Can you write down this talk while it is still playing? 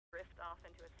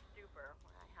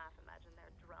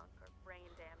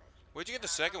Where'd you get the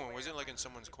second one? Was it like in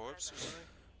someone's corpse or something?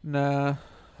 Nah,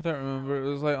 I don't remember. It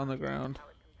was like on the ground.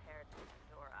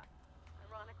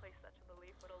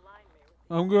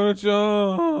 I'm gonna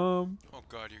jump. Oh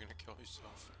god, you're gonna kill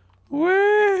yourself.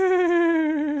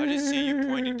 I just see you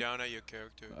pointing Whee! down at your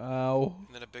character. Ow.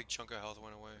 And then a big chunk of health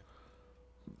went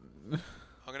away.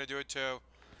 I'm gonna do it too.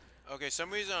 Okay, some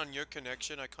reason on your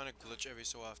connection, I kind of glitch every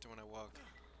so often when I walk.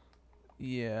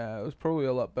 Yeah, it was probably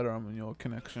a lot better on your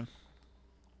connection.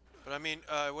 But I mean,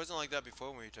 it wasn't like that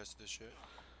before when we tested this shit.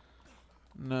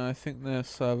 No, I think their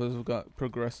servers have got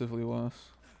progressively worse.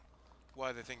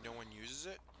 Why, they think no one uses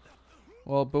it?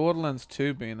 Well, Borderlands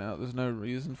 2 being out, there's no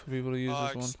reason for people to use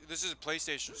this one. This is a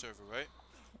PlayStation server, right?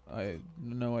 I have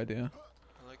no idea.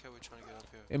 I like how we're trying to get up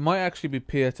here. It might actually be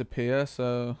peer-to-peer,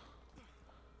 so...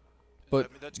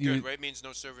 But that's good, right? Means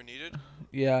no server needed?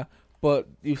 Yeah, but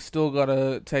you've still got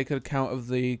to take account of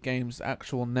the game's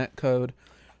actual netcode.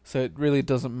 So it really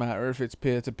doesn't matter if it's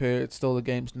peer-to-peer, it's still the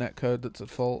game's netcode that's at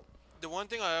fault. The one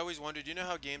thing I always wondered, you know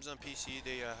how games on PC,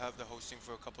 they have the hosting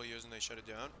for a couple of years and they shut it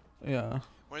down? Yeah.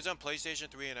 When it's on PlayStation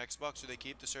 3 and Xbox, do they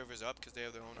keep the servers up because they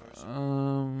have their own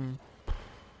hosting?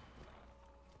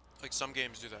 Like some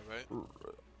games do that, right?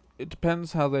 It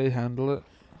depends how they handle it.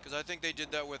 Because I think they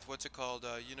did that with, what's it called,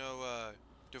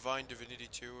 Divine Divinity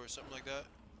 2 or something like that?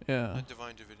 Yeah. Not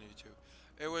Divine Divinity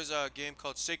 2. It was a game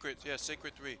called Sacred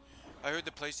 3. I heard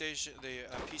the PlayStation, the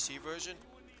PC version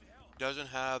doesn't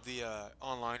have the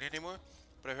online anymore,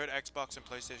 but I heard Xbox and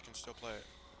PlayStation can still play it.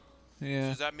 Yeah. So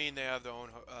does that mean they have their own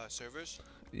servers?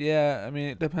 Yeah, I mean,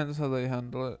 it depends how they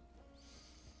handle it.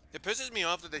 It pisses me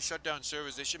off that they shut down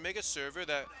servers. They should make a server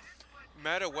that, no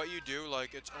matter what you do,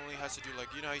 like, it only has to do, like,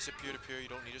 you know how you said peer-to-peer, you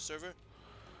don't need a server?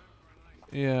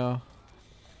 Yeah.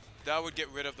 That would get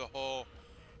rid of the whole,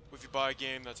 if you buy a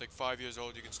game that's like 5 years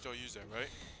old, you can still use it, right?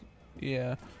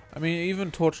 Yeah. I mean,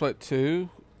 even Torchlight 2,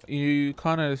 you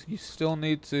still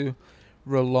need to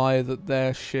rely that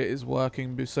their shit is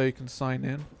working so you can sign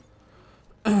in.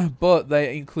 But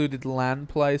they included LAN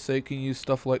play, so you can use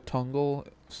stuff like Tungle.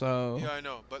 So yeah, I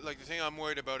know. But like the thing I'm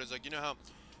worried about is like, you know how,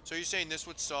 so you're saying this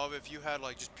would solve if you had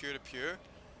like just peer-to-peer?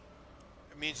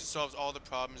 It means it solves all the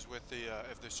problems with the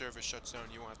if the server shuts down,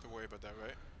 you won't have to worry about that,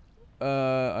 right?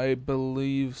 I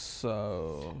believe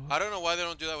so. I don't know why they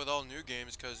don't do that with all new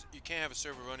games, because you can't have a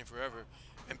server running forever,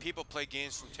 and people play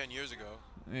games from 10 years ago.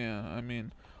 Yeah, I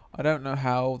mean, I don't know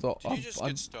how the. Did you just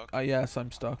get stuck? Yes,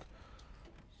 I'm stuck.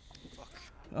 Fuck.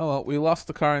 Oh well, we lost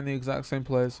the car in the exact same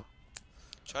place.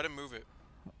 Try to move it.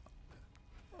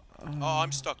 Oh,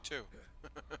 I'm stuck too.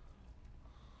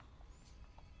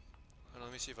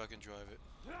 Let me see if I can drive it.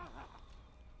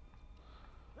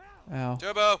 Ow.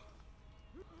 Turbo!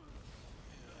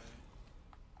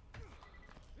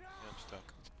 Yeah, I'm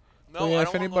stuck. No, Yeah, I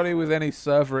if don't anybody with any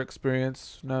server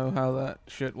experience know how that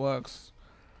shit works,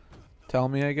 tell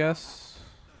me, I guess.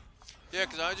 Yeah,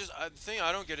 because the thing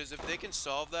I don't get is if they can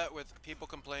solve that with people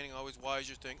complaining always, why is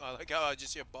your thing? I like how I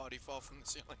just see a body fall from the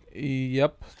ceiling.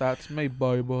 Yep, that's me,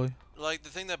 boy. Like, the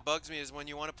thing that bugs me is when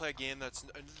you want to play a game that's,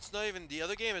 it's not even, the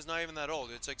other game is not even that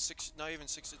old. It's like not even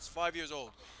 6, it's 5 years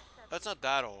old. That's not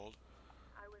that old.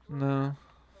 No.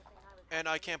 And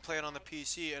I can't play it on the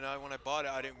PC, and when I bought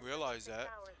it, I didn't realize that.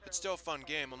 It's still a fun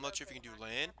game. I'm not sure if you can do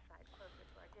LAN.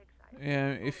 Yeah,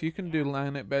 if you can do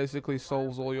LAN, it basically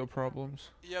solves all your problems.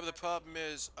 Yeah, but the problem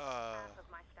is, a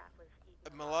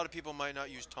lot of people might not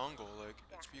use Tongle. Like,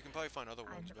 you can probably find other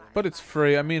ones. But it's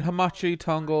free. I mean, Hamachi,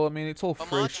 Tongle, I mean, it's all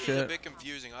free Hamachi shit. is a bit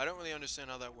confusing. I don't really understand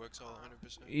how that works all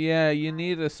 100%. Yeah, you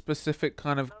need a specific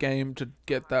kind of game to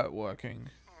get that working.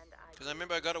 Because I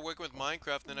remember I got it working with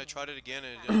Minecraft, and then I tried it again,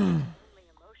 and it didn't.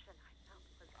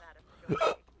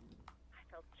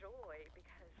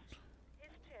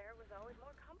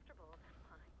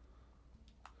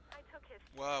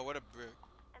 Wow, what a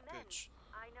bitch.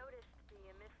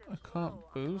 I can't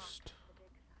boost.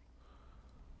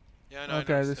 Yeah, I know.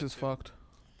 Okay, this is fucked.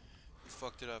 You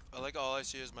fucked it up. I like all I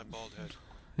see is my bald head.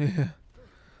 Yeah.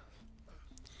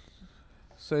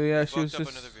 So yeah, she was fucked up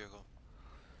just. Another vehicle.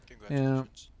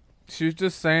 Congratulations. Yeah. She was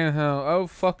just saying how. Oh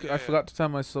fuck! Yeah, I forgot to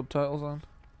turn my subtitles on.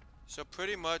 So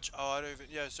pretty much, I don't even.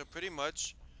 Yeah. So pretty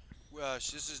much,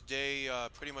 this is day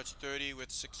pretty much 30 with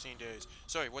 16 days.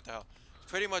 Sorry, what the hell?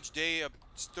 Pretty much day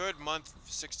third month,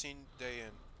 16 day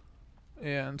in.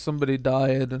 Yeah, and somebody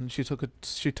died, and she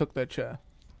took their chair.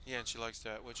 Yeah, and she likes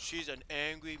that. Which she's an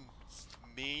angry,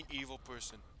 mean, evil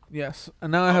person. Yes,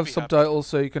 and now I have subtitles,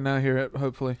 so you can now hear it,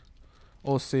 hopefully,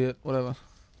 or see it, whatever.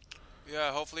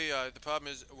 Yeah, hopefully. The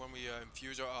problem is when we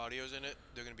infuse our audios in it,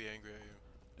 they're gonna be angry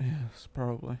at you. Yes,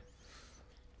 probably.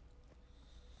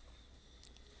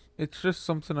 It's just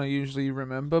something I usually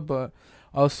remember, but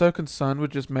I was so concerned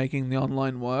with just making the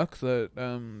online work that,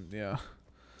 yeah.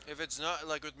 If it's not,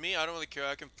 like with me, I don't really care.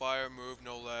 I can fire, move,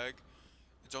 no lag.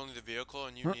 It's only the vehicle,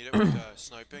 and you need it with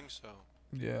sniping, so.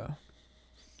 Yeah.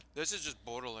 This is just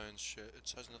Borderlands shit.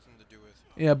 It has nothing to do with.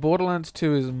 Yeah, Borderlands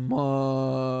 2 is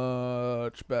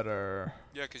much better.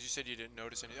 Yeah, because you said you didn't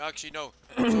notice anything. Actually, no.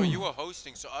 So you were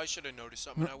hosting, so I should have noticed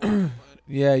something. I would.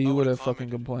 Yeah, you I would would've have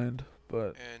fucking commented. complained,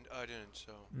 but. And I didn't,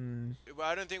 so. Mm. But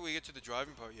I don't think we get to the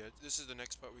driving part yet. This is the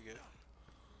next part we get.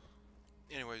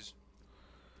 Anyways.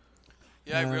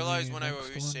 Yeah, I realized when I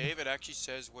save, it actually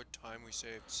says what time we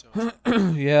saved. So.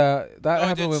 Yeah, that No,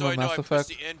 I happened did. with So my I know Mass I pressed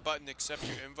Effect. the end button, accept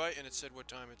your invite, and it said what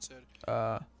time it said.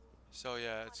 So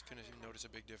yeah, it's gonna notice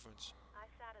a big difference. I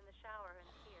sat in the shower in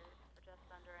tears for just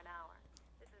under an hour.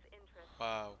 This is interesting,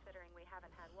 Wow. considering we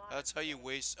haven't had water. That's how you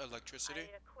waste electricity?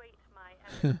 I equate my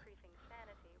ever-increasing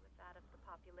sanity with that of the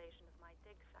population of my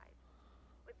dig site.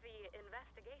 With the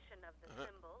investigation of the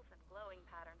symbols and glowing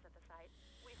patterns at the site,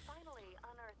 we finally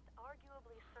unearthed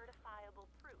arguably certifiable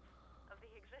proof of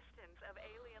the existence of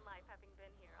alien life having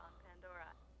been here on Pandora.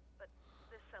 But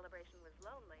this celebration was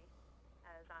lonely,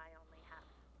 as I only have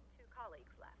 2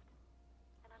 colleagues left.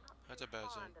 And I'm not That's too a bad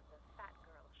fond sign. of the fat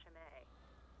girl Chimay.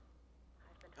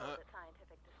 I've been told that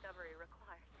scientific discovery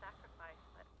requires sacrifice,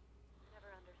 but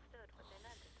never understood what they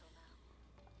meant until now.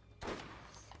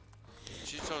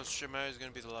 She told Shemai is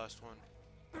gonna be the last one.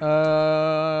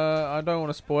 I don't want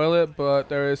to spoil it, but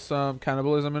there is some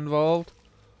cannibalism involved.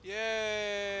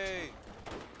 Yay!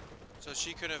 So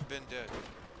she could have been dead.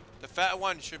 The fat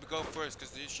one should go first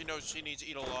because she knows she needs to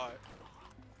eat a lot.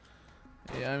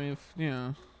 Yeah, I mean,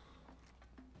 yeah.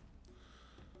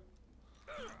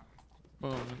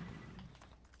 Boom.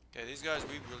 Okay, these guys,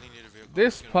 we really need a vehicle.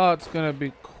 This part's gonna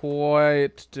be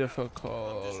quite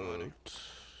difficult. I'm just running.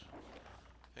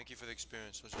 Thank you for the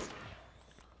experience. Let's just run.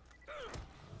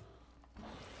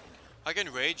 I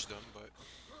can rage them, but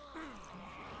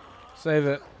Save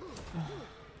it.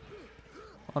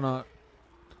 Or not.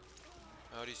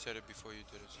 I already said it before you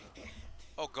did it. So.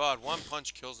 Oh God, one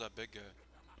punch kills that big guy.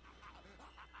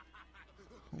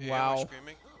 You hear Wow. her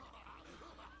screaming?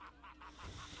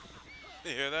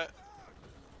 You hear that?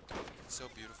 It's so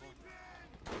beautiful.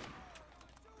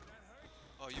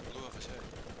 Oh, you blew off his head.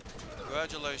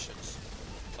 Congratulations.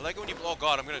 I like it when you. Oh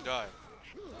God, I'm gonna die.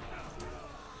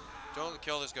 Don't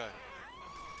kill this guy.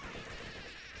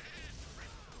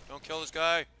 Don't kill this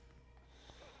guy.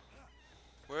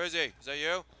 Where is he? Is that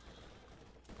you?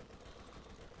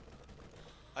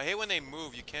 I hate when they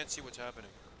move. You can't see what's happening.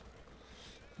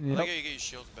 Yep. I like how you get your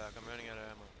shields back. I'm running out of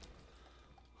ammo.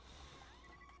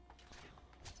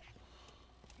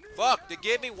 Fuck! They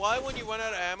gave me. Why, when you run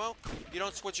out of ammo, you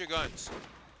don't switch your guns?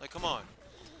 Like, come on.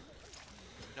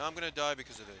 Now I'm gonna die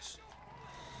because of this.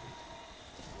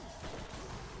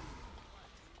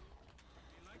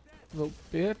 Little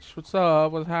bitch, what's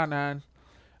up? What's happening?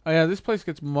 Oh yeah, this place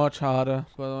gets much harder,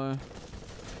 by the way.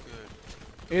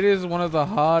 Good. It is one of the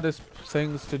hardest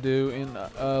things to do in the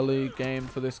early game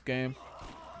for this game.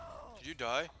 Did you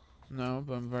die? No,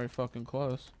 but I'm very fucking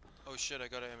close. Oh shit, I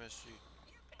got an MSG.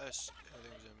 I think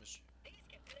it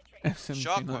was MSG. SMG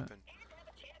Shock not. weapon.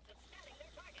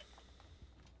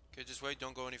 Okay, just wait,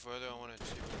 don't go any further. I want to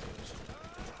see what it is.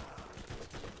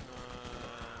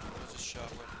 What's a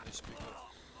shock weapon they speak of?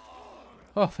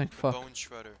 Oh, thank fuck. Bone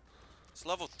shredder. It's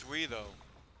level 3 though.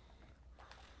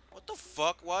 What the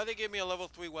fuck? Why they give me a level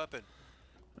 3 weapon?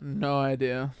 No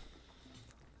idea.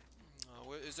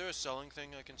 Is there a selling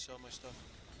thing I can sell my stuff?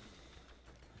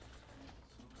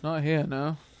 Not here,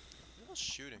 no. Who's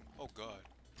shooting? Oh god.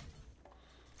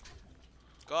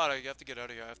 God, I have to get out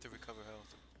of here. I have to recover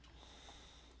health.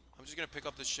 I'm just gonna pick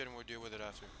up this shit and we'll deal with it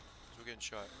after. Cause we're getting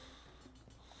shot.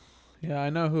 Yeah, I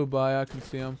know who by. I can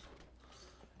see him.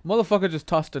 Motherfucker just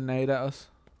tossed a nade at us.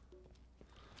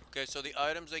 Okay, so the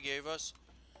items they gave us,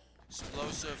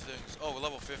 explosive things. Oh,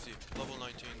 level 50, level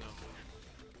 19 though.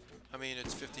 I mean,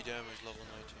 it's 50 damage, level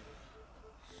 19.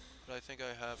 But I think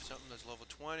I have something that's level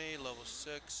 20, level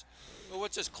 6. Oh,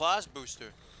 what's this? Class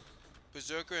booster.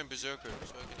 Berserker and Berserker,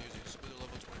 so I can use these. With a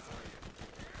level 25.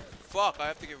 Fuck, I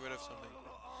have to get rid of something.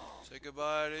 Say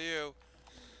goodbye to you.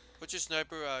 What's your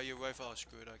sniper? Your rifle. Oh,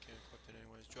 screw it, I can't equip it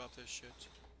anyways. Drop this shit.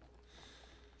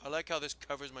 I like how this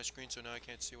covers my screen, so now I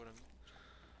can't see what I'm...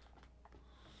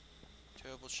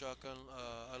 Terrible shotgun.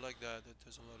 I like that. That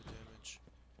does a lot of damage.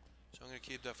 So I'm gonna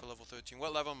keep that for level 13.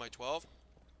 What level am I? 12?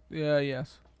 Yeah,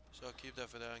 yes. So I'll keep that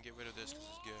for that and get rid of this because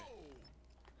it's gay.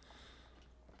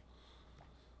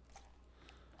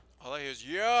 All I hear is,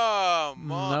 yeah,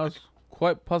 man. That was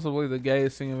quite possibly the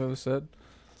gayest thing I've ever said.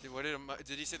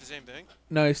 Did he say the same thing?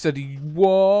 No, he said,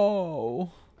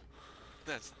 whoa.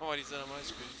 That's not what he said on my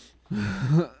screen.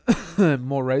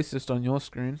 More racist on your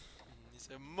screen. He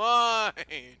said mine.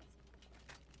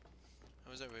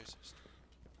 How is that racist?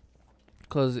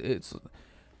 Because it's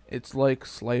like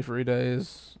slavery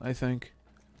days, I think.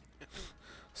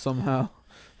 Somehow.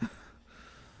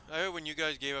 I heard when you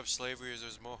guys gave up slavery, it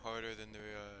was more harder than the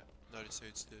United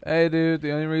States did. Hey, dude,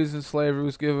 the only reason slavery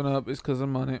was given up is because of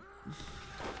money.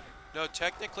 No,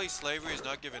 technically slavery is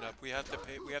not given up. We have to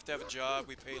pay. We have to have a job.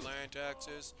 We pay land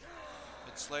taxes.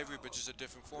 It's slavery, but just a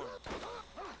different form.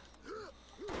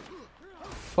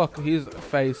 Fuck his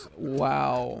face.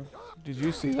 Wow. Did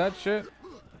you see that shit?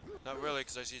 Not really,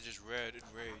 because I see just red and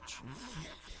rage.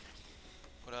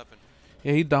 What happened?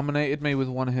 Yeah, he dominated me with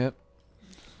one hit.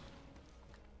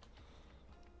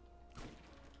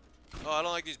 Oh, I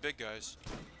don't like these big guys.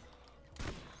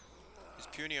 His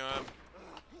puny arm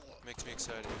makes me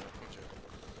excited.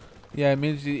 Yeah, it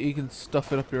means you can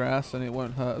stuff it up your ass and it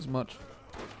won't hurt as much.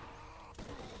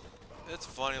 It's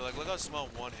funny, like, look how small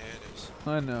one hand is.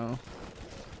 I know.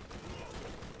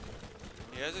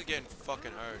 Yeah, this is getting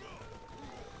fucking hard.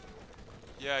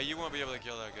 Yeah, you won't be able to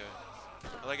kill that guy.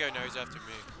 I like how now he's after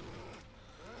me.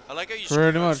 I like how you Pretty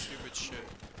scream out much. stupid shit.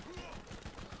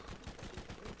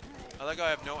 I like how I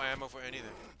have no ammo for anything.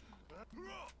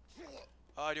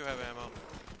 Oh, I do have ammo.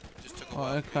 Just took a Oh,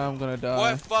 while. okay, I'm gonna die.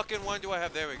 What fucking one do I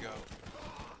have? There we go.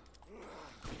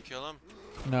 You kill him?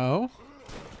 No.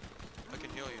 I can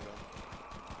heal you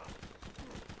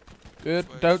though. Good.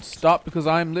 Twice. Don't stop because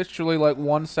I'm literally like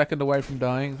 1 second away from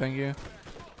dying. Thank you.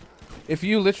 If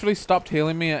you literally stopped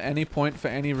healing me at any point for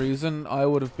any reason, I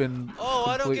would have been Oh,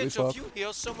 I don't completely get. So if fucked. you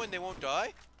heal someone, they won't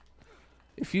die?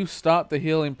 If you start the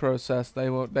healing process, they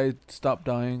won't. They stop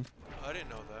dying. I didn't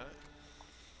know that.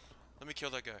 Let me kill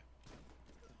that guy.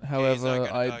 However,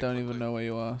 gonna I die don't quickly. even know where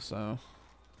you are. So.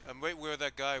 I'm right where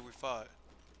that guy we fought.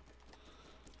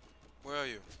 Where are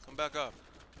you? Come back up.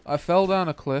 I fell down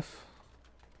a cliff.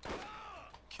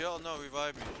 Kill, no,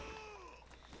 revive me.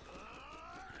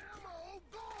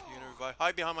 You gonna revive?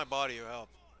 Hide behind my body, it'll help.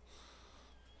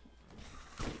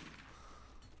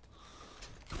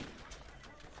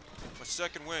 My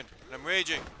second win, and I'm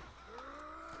raging.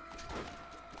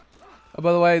 Oh,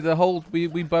 by the way, the whole we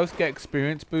both get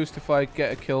experience boost if I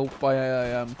get a kill by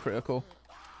a critical.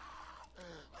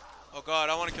 Oh god,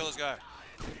 I want to kill this guy.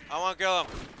 I want to kill him.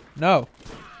 No.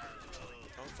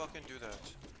 Don't fucking do that.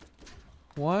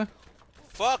 Why?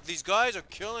 Fuck, these guys are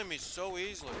killing me so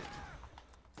easily.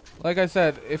 Like I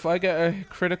said, if I get a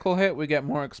critical hit, we get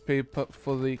more XP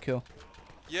for the kill.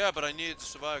 Yeah, but I needed to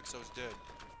survive because I was dead.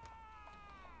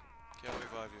 Okay, I'll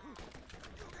revive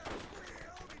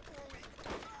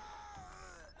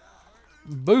you.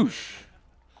 Boosh.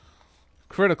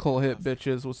 Critical hit,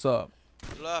 bitches. What's up?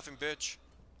 You're laughing, bitch.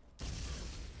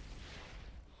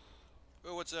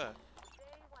 Oh, what's that?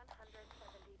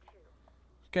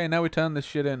 Okay, now we turn this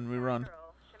shit in. We run.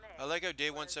 I like how day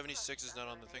 176 is not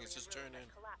on the thing. It's just turned in.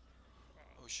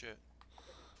 Oh shit.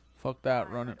 Fuck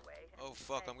that. Run it. Oh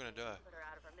fuck, I'm gonna die.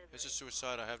 It's a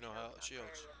suicide. I have no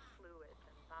shields.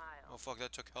 Oh fuck,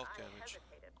 that took health damage.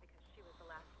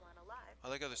 I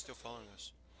like how they're still following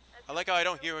us. I like how I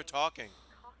don't hear her talking.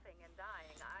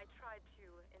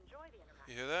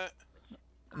 You hear that?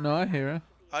 No, I hear her.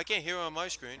 I can't hear her on my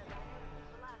screen.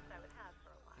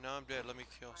 Now I'm dead. Let me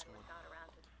kill someone.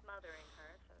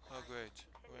 Oh great.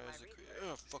 Where is the?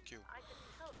 Oh fuck you.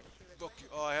 Fuck you.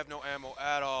 Oh, I have no ammo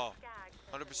at all.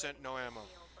 100% no ammo.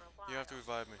 You have to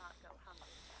revive me.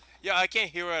 Yeah, I can't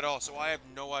hear her at all, so I have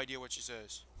no idea what she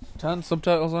says. Turn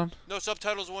subtitles on. No,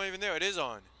 subtitles weren't even there. It is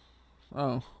on.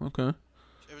 Oh, okay.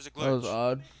 It was a That was glitch.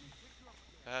 odd.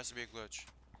 It has to be a glitch.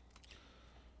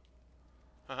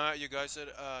 Haha, you guys said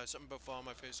something about falling on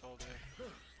my face all day.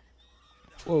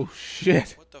 Whoa,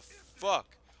 shit. What the fuck?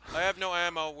 I have no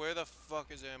ammo. Where the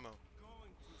fuck is ammo?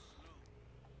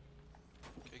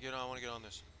 Okay, get on. I want to get on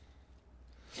this.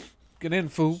 Get in,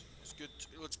 fool. Let's get.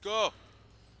 Let's go.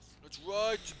 Let's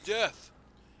ride to death.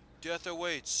 Death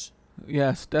awaits.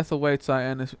 Yes, death awaits our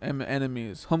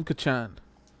enemies. Humka-chan.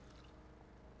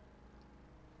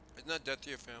 Isn't that death to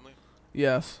your family?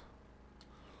 Yes.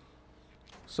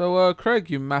 So, Craig,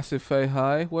 you massive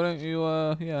fei-hai, why don't you,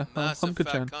 yeah, Massive fat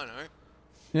Humka-chan. cunt, huh?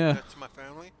 Yeah. Death to my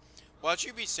family. Why should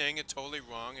you be saying it totally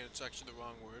wrong and it's actually the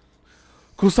wrong word?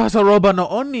 Kusasa roba no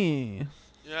oni.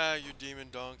 Yeah, you demon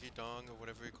donkey dong or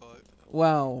whatever you call it.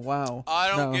 Wow, wow. I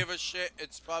don't No. give a shit.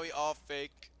 It's probably all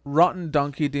fake. Rotten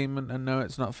donkey demon, and no,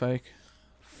 it's not fake.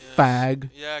 Yes. Fag.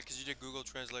 Yeah, because you did Google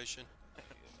translation.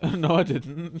 No, I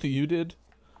didn't. You did.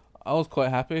 I was quite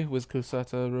happy with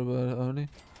Kusata roba oni.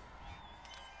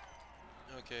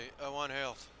 Okay, I want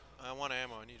health. I want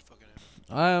ammo. I need fucking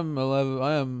ammo.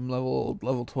 I am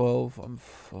level 12. I'm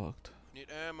fucked. Need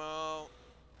ammo.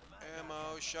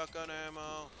 Ammo. Shotgun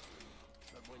ammo.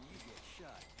 But when you get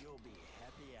shot, you'll be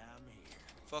happy I'm here.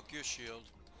 Fuck your shield.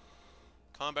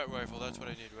 Combat rifle. That's what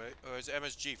I need, right? Or is it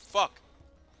MSG? Fuck.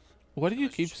 Why do you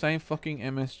MSG. keep saying fucking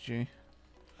MSG?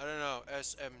 I don't know.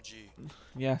 SMG.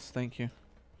 Yes, thank you.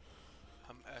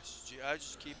 SG. I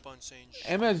just keep on saying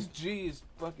shit. MSG is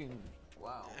fucking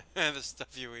wow. The stuff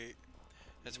you eat.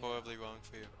 It's horribly wrong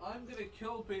for you. I'm gonna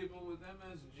kill people with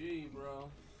MSG, bro.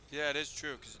 Yeah, it is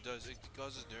true because it does. It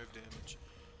causes nerve damage.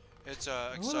 It's Who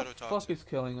the fuck excitotoxic. is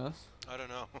killing us? I don't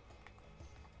know.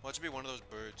 Watch it be one of those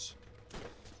birds.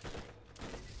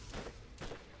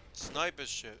 Sniper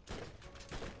shit.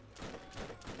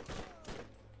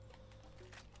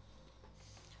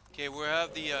 Okay, we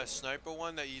have the sniper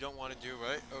one that you don't want to do,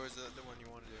 right? Or is that the one you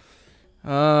want to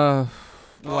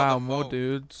do? Wow, the more Mo.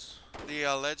 dudes. The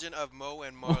Legend of Mo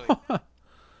and Marley.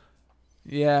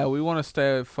 Yeah, we want to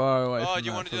stay far away Oh, from do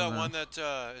you want to do for that now. one that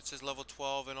it says level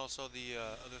 12 and also the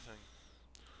other thing?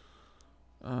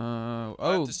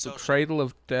 Oh, to the sell shit. Cradle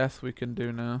of Death we can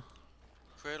do now.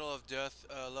 Cradle of Death,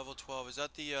 level 12. Is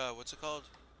that the, what's it called?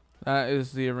 That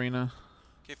is the arena.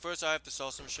 Okay, first I have to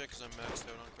sell some shit because I'm maxed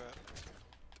out on crap.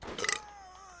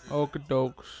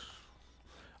 Okadokes.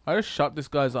 I just shot this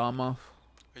guy's arm off.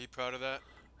 Are you proud of that?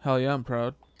 Hell yeah, I'm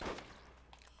proud.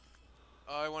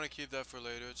 I want to keep that for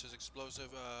later. It says explosive.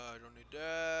 I don't need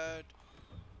that.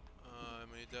 I'm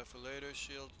gonna need that for later.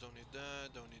 Shields. Don't need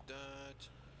that. Don't need that.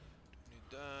 Don't need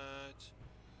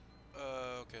that.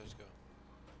 Okay, let's go.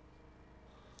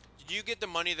 Did you get the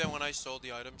money then when I sold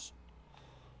the items?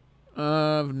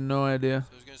 I have no idea.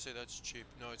 So I was gonna say that's cheap.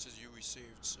 No, it says you received.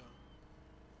 So.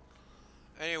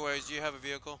 Anyways, do you have a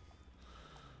vehicle?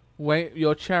 Wait,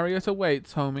 your chariot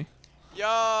awaits, homie.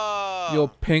 Yeah. Your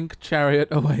pink chariot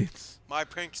awaits. My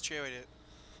pink chariot.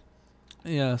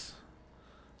 Yes.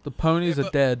 The ponies If are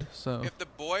a- dead, so. If the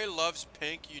boy loves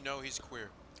pink, you know he's queer.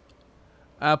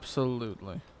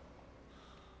 Absolutely.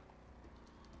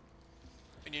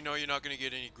 And you know you're not gonna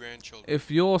get any grandchildren.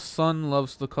 If your son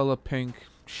loves the color pink,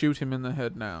 shoot him in the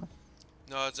head now.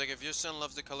 No, it's like if your son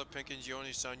loves the color pink and he's your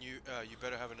only son, you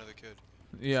better have another kid.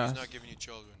 Yeah. He's not giving you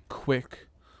children. Quick.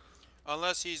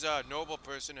 Unless he's a noble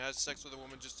person who has sex with a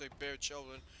woman just to bear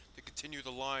children to continue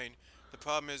the line. The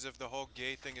problem is if the whole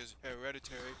gay thing is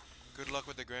hereditary, good luck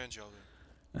with the grandchildren.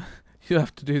 You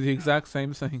have to do the exact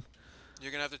same thing.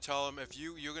 You're gonna have to tell him if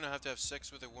you're gonna have to have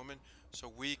sex with a woman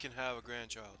so we can have a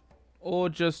grandchild. Or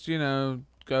just, you know,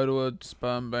 go to a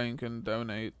sperm bank and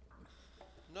donate.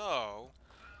 No.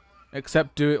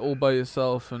 Except do it all by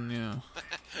yourself and, you know.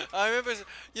 I remember,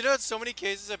 you know, in so many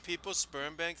cases of people's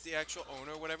sperm banks, the actual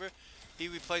owner or whatever, he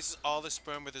replaces all the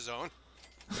sperm with his own.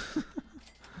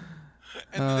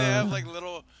 And then they have like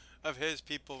little of his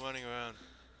people running around.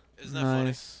 Isn't that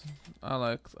Nice. I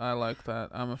like that.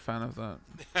 I'm a fan of that.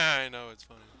 funny? I know, it's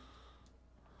funny.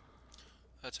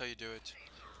 That's how you do it.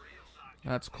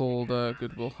 That's called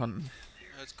Goodwill Hunting.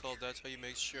 That's how you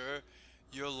make sure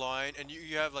you're lying, and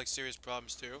you have like serious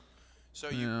problems too. So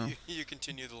Yeah. you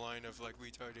continue the line of like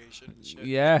retardation and shit.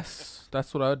 Yes,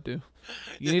 that's what I'd do.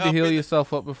 You need to help heal me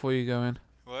yourself up before you go in.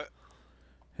 What?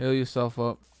 Heal yourself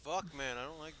up. Fuck, man, I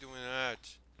don't like doing that.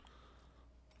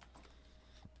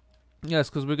 Yes,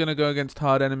 because we're going to go against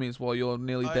hard enemies while you're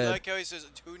nearly I dead. like how he says,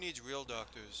 who needs real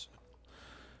doctors?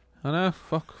 I know,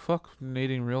 fuck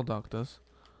needing real doctors.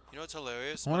 You know what's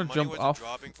hilarious? I My wanna money jump wasn't off.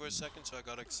 dropping for a second, so I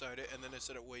got excited, and then I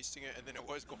started wasting it, and then it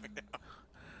was going down.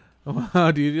 Wow,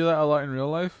 do you do that a lot in real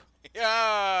life?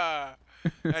 Yeah!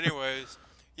 Anyways,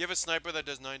 you have a sniper that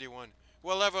does 91.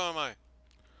 What level am I?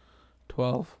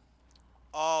 12.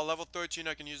 Oh, level 13,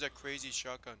 I can use that crazy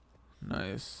shotgun.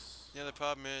 Nice. Yeah, the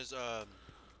problem is,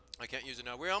 I can't use it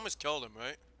now. We almost killed him,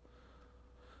 right?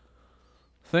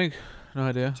 Think. No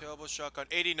idea. Terrible shotgun.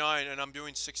 89, and I'm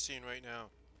doing 16 right now.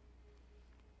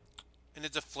 And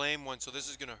it's a flame one, so this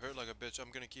is gonna hurt like a bitch.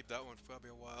 I'm gonna keep that one for probably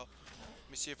a while. Let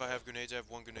me see if I have grenades. I have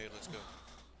one grenade. Let's go.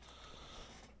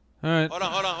 Alright.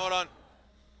 Hold on.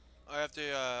 I have to,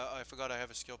 I forgot I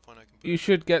have a skill point I can put You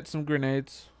should get some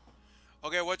grenades.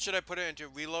 Okay, what should I put it into?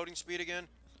 Reloading speed again?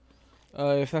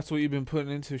 If that's what you've been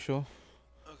putting into, sure.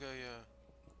 Okay, yeah.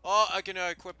 Oh, I can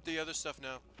equip the other stuff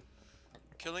now.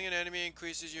 Killing an enemy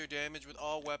increases your damage with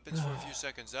all weapons for a few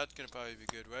seconds. That's gonna probably be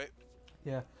good, right?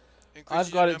 Yeah. Increases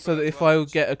I've got your it so number that of if I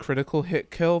rockets. get a critical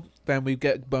hit kill, then we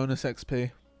get bonus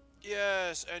XP.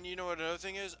 Yes, and you know what another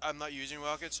thing is? I'm not using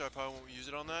rockets, so I probably won't use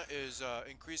it on that, is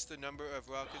increase the number of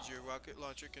rockets your rocket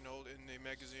launcher can hold in the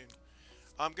magazine.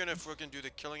 I'm gonna frickin' do the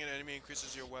killing an enemy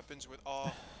increases your weapons with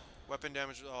all weapon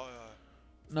damage with all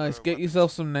Nice. for Get weapons.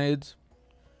 yourself some nades.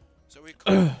 So we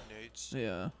collect nades.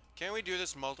 Yeah. Can we do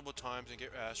this multiple times and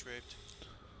get ass raped?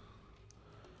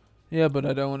 Yeah, but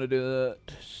I don't want to do that.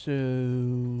 So,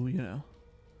 you know.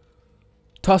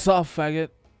 Toss off, faggot.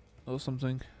 Or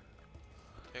something.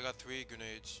 I got 3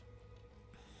 grenades.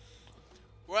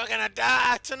 We're gonna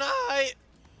die tonight!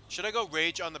 Should I go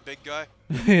rage on the big guy?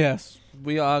 Yes.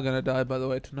 We are gonna die, by the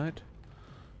way, tonight.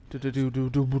 We're gonna die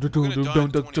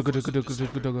on the 21st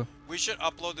of December. We should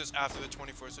upload this after the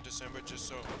 21st of December just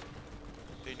so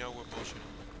they know we're bullshitting.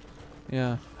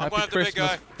 Yeah. I'm Happy going after the big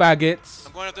Christmas, guy. faggots.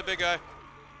 I'm going after the big guy.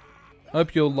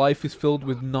 Hope your life is filled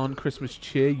with non-Christmas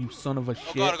cheer, you son of a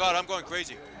shit. Oh god, I'm going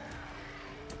crazy.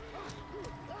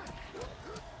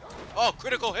 Oh,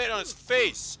 critical hit on his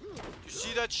face! You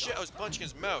see that shit? I was punching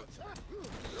his mouth.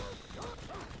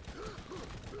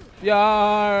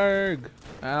 Yarg!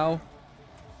 Ow.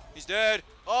 He's dead.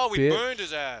 Oh, we Bitch. burned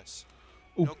his ass.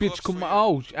 Oh, No bitch, clips come for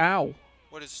on. you. Ow.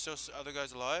 What is so? Other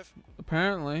guys alive?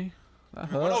 Apparently. That Oh,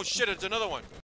 hurt. no, shit! It's another one.